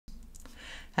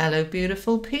Hello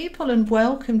beautiful people, and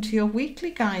welcome to your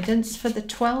weekly guidance for the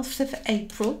 12th of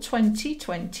April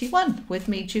 2021 with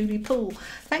me, Julie Poole.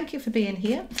 Thank you for being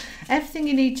here. Everything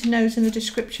you need to know is in the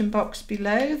description box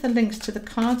below. The links to the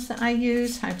cards that I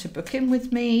use, how to book in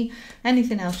with me,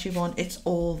 anything else you want, it's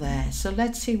all there. So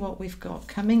let's see what we've got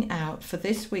coming out for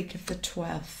this week of the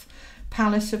 12th.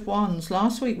 Palace of Wands.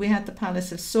 Last week we had the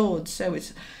Palace of Swords, so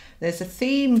there's a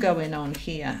theme going on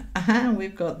here.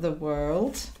 We've got the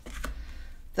World,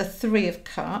 the Three of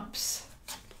Cups,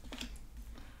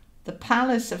 the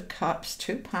Palace of Cups,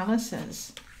 two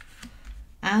palaces,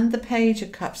 and the Page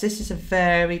of Cups. This is a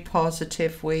very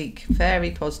positive week,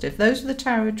 very positive. Those are the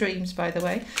Tower of Dreams, by the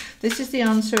way. This is the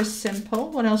answer, is simple.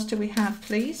 What else do we have,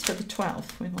 please, for the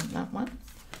 12th? We want that one.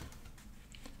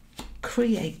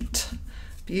 Create.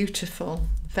 Beautiful.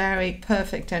 Very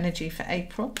perfect energy for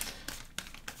April.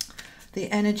 The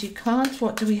energy cards,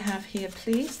 what do we have here,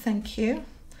 please? Thank you.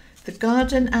 The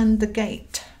Garden and the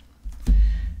Gate.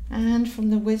 And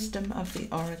from the Wisdom of the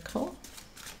Oracle,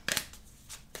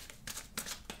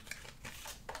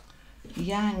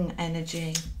 Yang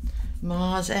energy,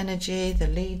 Mars energy, the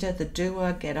leader, the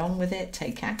doer, get on with it,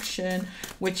 take action,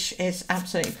 which is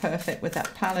absolutely perfect with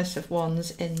that Palace of Wands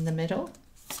in the middle.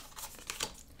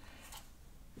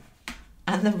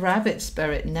 And the Rabbit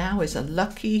Spirit. Now is a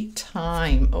lucky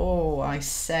time. Oh, I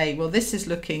say. Well, this is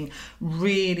looking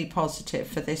really positive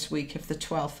for this week of the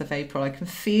 12th of April. I can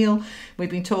feel, we've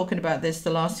been talking about this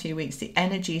the last few weeks, the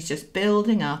energy is just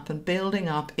building up and building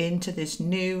up into this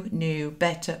new,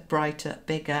 better, brighter,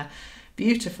 bigger,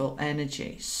 beautiful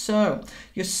energy. So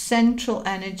your central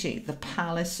energy, the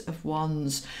Palace of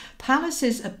Wands.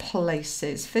 Palaces are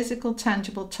places, physical,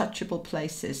 tangible, touchable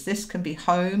places. This can be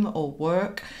home or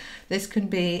work. This can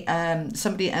be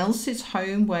somebody else's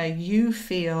home where you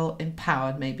feel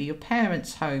empowered. Maybe your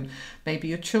parents' home, maybe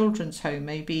your children's home,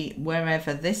 maybe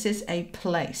wherever. This is a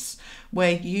place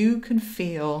where you can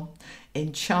feel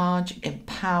in charge,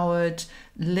 empowered,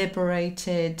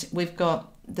 liberated. We've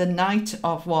got the Knight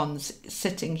of Wands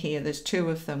sitting here. There's two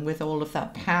of them with all of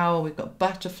that power. We've got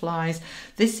butterflies.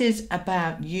 This is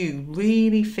about you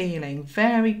really feeling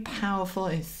very powerful,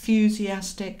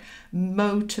 enthusiastic,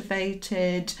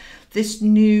 motivated. This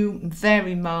new,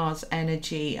 very Mars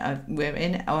energy. We're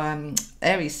in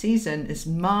Aries season. Is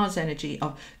Mars energy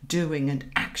of doing and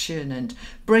action and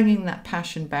bringing that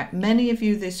passion back. Many of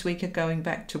you this week are going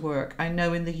back to work. I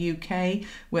know in the UK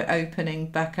we're opening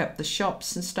back up the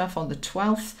shops and stuff on the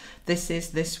 12th. This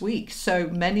is this week. So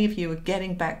many of you are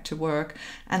getting back to work,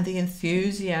 and the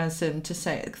enthusiasm to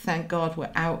say, thank God we're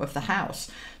out of the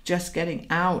house. Just getting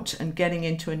out and getting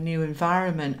into a new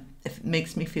environment, it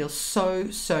makes me feel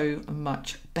so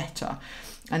much better.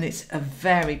 And it's a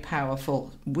very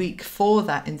powerful week for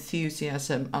that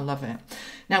enthusiasm. I love it.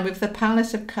 Now with the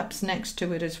Palace of Cups next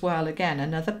to it as well, again,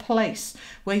 another place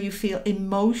where you feel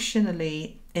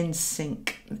emotionally in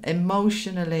sync,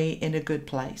 emotionally in a good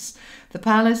place. The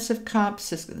Palace of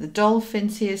Cups, the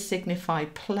dolphins here signify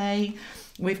play.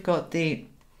 We've got the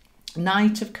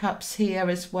Knight of Cups here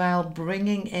as well,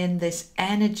 bringing in this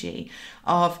energy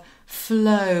of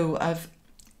flow, of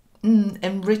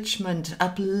enrichment,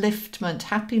 upliftment,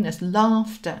 happiness,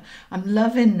 laughter. I'm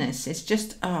loving this. It's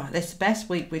just, this the best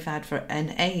week we've had for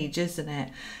an age, isn't it?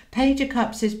 Page of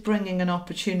Cups is bringing an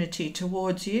opportunity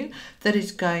towards you that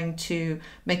is going to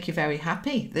make you very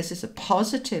happy. This is a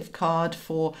positive card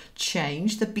for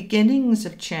change, the beginnings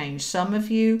of change. Some of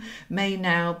you may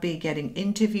now be getting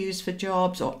interviews for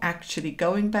jobs or actually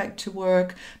going back to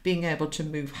work, being able to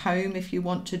move home if you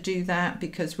want to do that,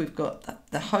 because we've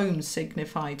got the home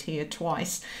signified here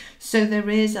twice. So there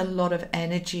is a lot of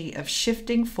energy of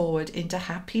shifting forward into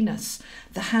happiness.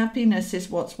 The happiness is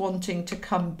what's wanting to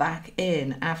come back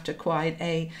in after quite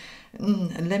a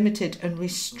limited and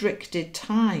restricted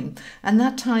time. And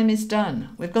that time is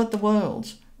done. We've got the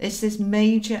World. It's this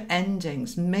major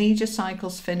endings, major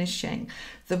cycles finishing.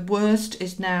 The worst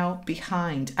is now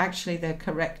behind. Actually, they're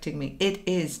correcting me. It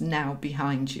is now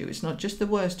behind you. It's not just the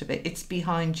worst of it. It's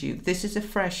behind you. This is a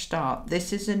fresh start.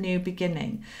 This is a new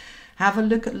beginning. Have a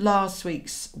look at last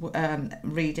week's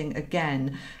reading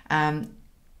again.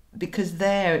 Because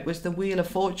there it was the Wheel of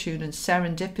Fortune and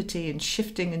serendipity and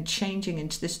shifting and changing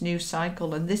into this new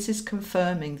cycle. And this is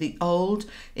confirming the old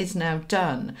is now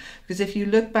done. Because if you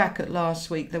look back at last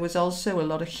week, there was also a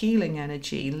lot of healing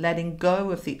energy, letting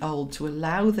go of the old to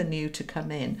allow the new to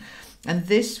come in. And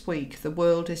this week, the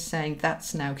world is saying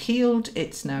that's now healed.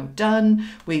 It's now done.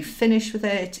 We've finished with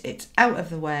it. It's out of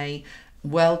the way.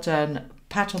 Well done.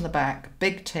 pat on the back,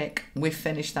 big tick, we've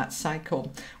finished that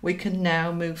cycle. We can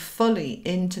now move fully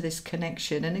into this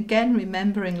connection. And again,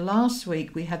 remembering last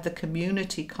week we had the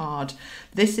community card.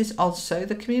 This is also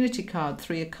the community card,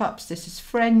 3 of Cups. This is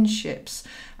friendships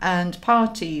and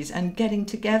parties and getting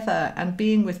together and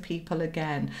being with people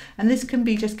again. And this can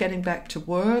be just getting back to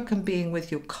work and being with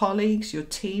your colleagues, your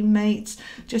teammates,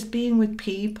 just being with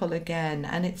people again.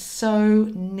 And it's so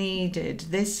needed.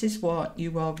 This is what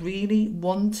you are really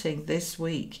wanting this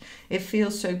week. It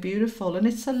feels so beautiful, and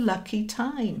it's a lucky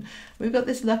time. We've got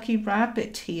this lucky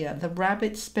rabbit here, the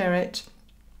rabbit spirit,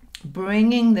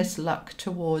 bringing this luck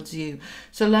towards you.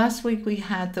 So last week we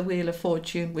had the Wheel of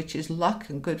Fortune, which is luck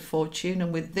and good fortune,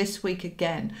 and with this week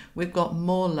again we've got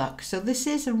more luck. So this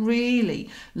is a really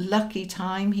lucky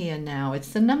time here now. It's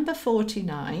the number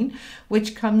 49,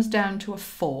 which comes down to a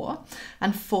 4,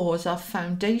 and 4s are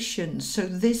foundations. So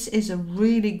this is a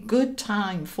really good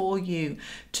time for you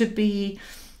to be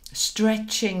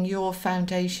stretching your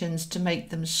foundations, to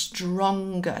make them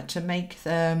stronger, to make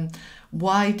them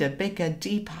wider, bigger,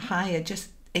 deeper, higher, just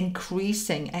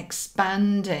increasing,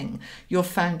 expanding your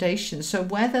foundation. So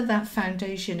whether that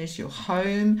foundation is your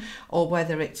home or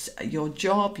whether it's your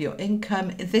job, your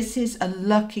income, this is a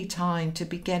lucky time to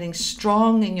be getting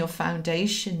strong in your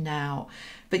foundation now.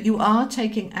 But you are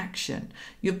taking action.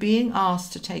 You're being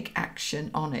asked to take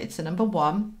action on it. So number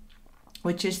 1,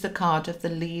 which is the card of the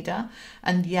leader,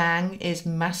 and Yang is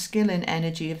masculine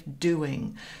energy of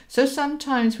doing. So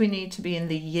sometimes we need to be in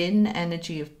the yin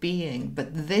energy of being,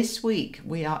 but this week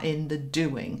we are in the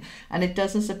doing. And it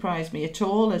doesn't surprise me at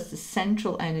all, as the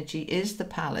central energy is the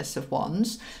Palace of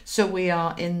Wands. So we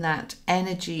are in that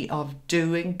energy of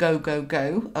doing, go, go,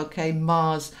 go. Okay,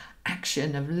 Mars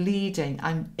action of leading.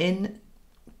 I'm in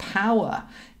power,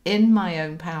 in my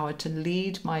own power, to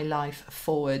lead my life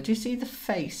forward. Do you see the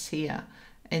face here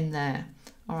in there?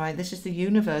 All right, this is the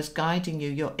universe guiding you,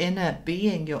 your inner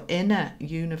being, your inner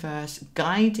universe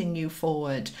guiding you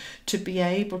forward to be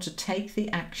able to take the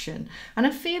action. And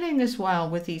I'm feeling as well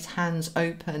with these hands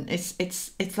open,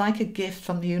 it's like a gift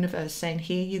from the universe saying,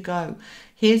 here you go.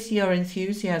 Here's your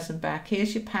enthusiasm back.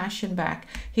 Here's your passion back.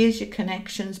 Here's your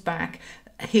connections back.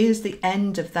 Here's the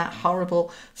end of that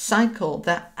horrible cycle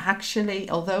that actually,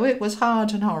 although it was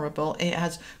hard and horrible, it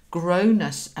has grown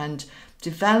us and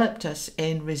developed us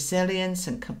in resilience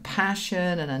and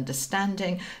compassion and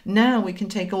understanding. Now we can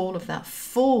take all of that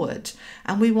forward,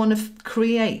 and we want to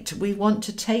create, we want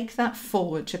to take that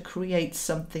forward to create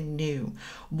something new.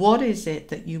 What is it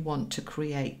that you want to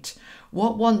create?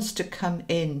 What wants to come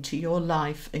into your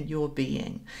life and your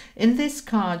being? In this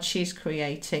card, she's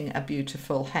creating a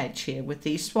beautiful hedge here with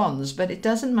these swans, but it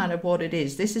doesn't matter what it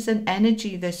is. This is an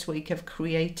energy this week of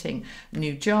creating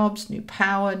new jobs, new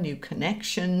power, new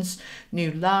connections,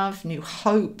 new love, new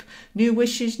hope, new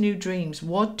wishes, new dreams.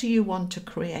 What do you want to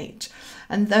create?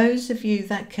 And those of you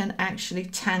that can actually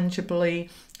tangibly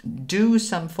do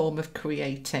some form of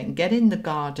creating, get in the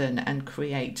garden and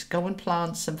create, go and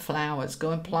plant some flowers, go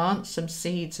and plant some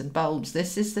seeds and bulbs.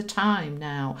 This is the time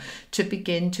now to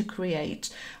begin to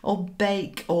create, or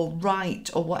bake or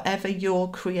write, or whatever your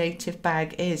creative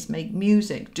bag is. Make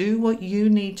music, do what you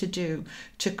need to do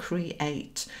to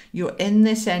create. You're in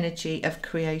this energy of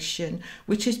creation,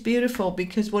 which is beautiful,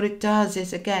 because what it does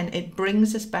is, again, it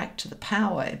brings us back to the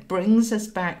power, it brings us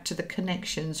back to the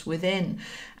connections within.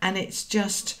 And it's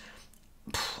just,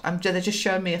 they're just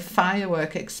showing me a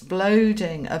firework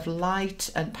exploding of light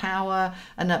and power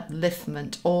and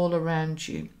upliftment all around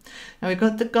you. Now we've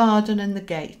got the garden and the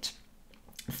gate.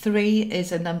 3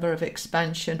 is a number of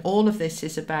expansion. All of this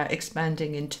is about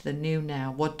expanding into the new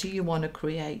now. What do you want to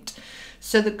create?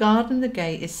 So the garden, the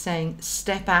gate is saying,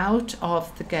 step out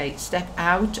of the gate, step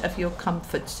out of your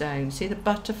comfort zone. See the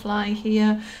butterfly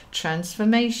here?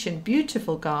 Transformation,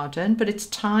 beautiful garden, but it's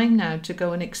time now to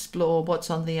go and explore what's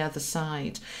on the other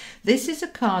side. This is a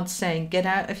card saying, get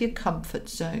out of your comfort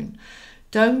zone.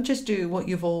 Don't just do what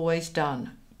you've always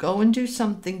done. Go and do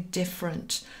something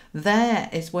different. There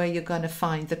is where you're going to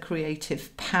find the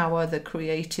creative power, the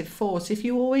creative force. If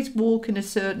you always walk in a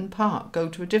certain park, go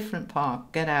to a different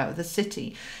park, get out of the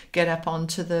city, get up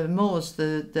onto the moors,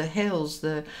 the hills,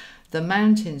 the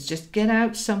mountains, just get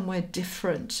out somewhere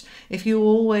different. If you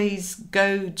always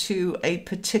go to a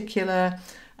particular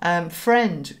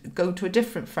friend, go to a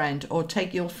different friend, or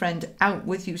take your friend out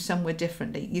with you somewhere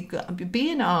differently. You're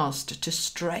being asked to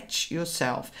stretch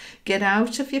yourself, get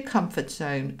out of your comfort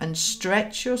zone and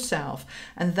stretch yourself,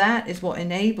 and that is what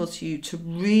enables you to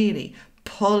really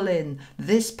pull in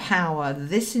this power,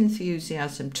 this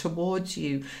enthusiasm towards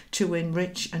you to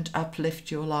enrich and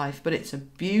uplift your life. But it's a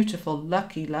beautiful,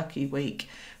 lucky, lucky week.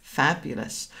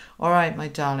 Fabulous. All right, my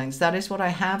darlings, that is what I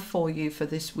have for you for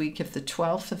this week of the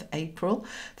 12th of April.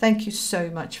 Thank you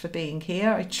so much for being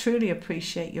here. I truly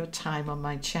appreciate your time on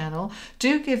my channel.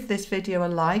 Do give this video a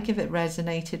like if it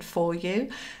resonated for you,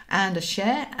 and a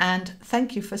share, and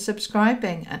thank you for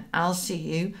subscribing, and I'll see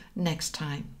you next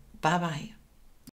time. Bye bye.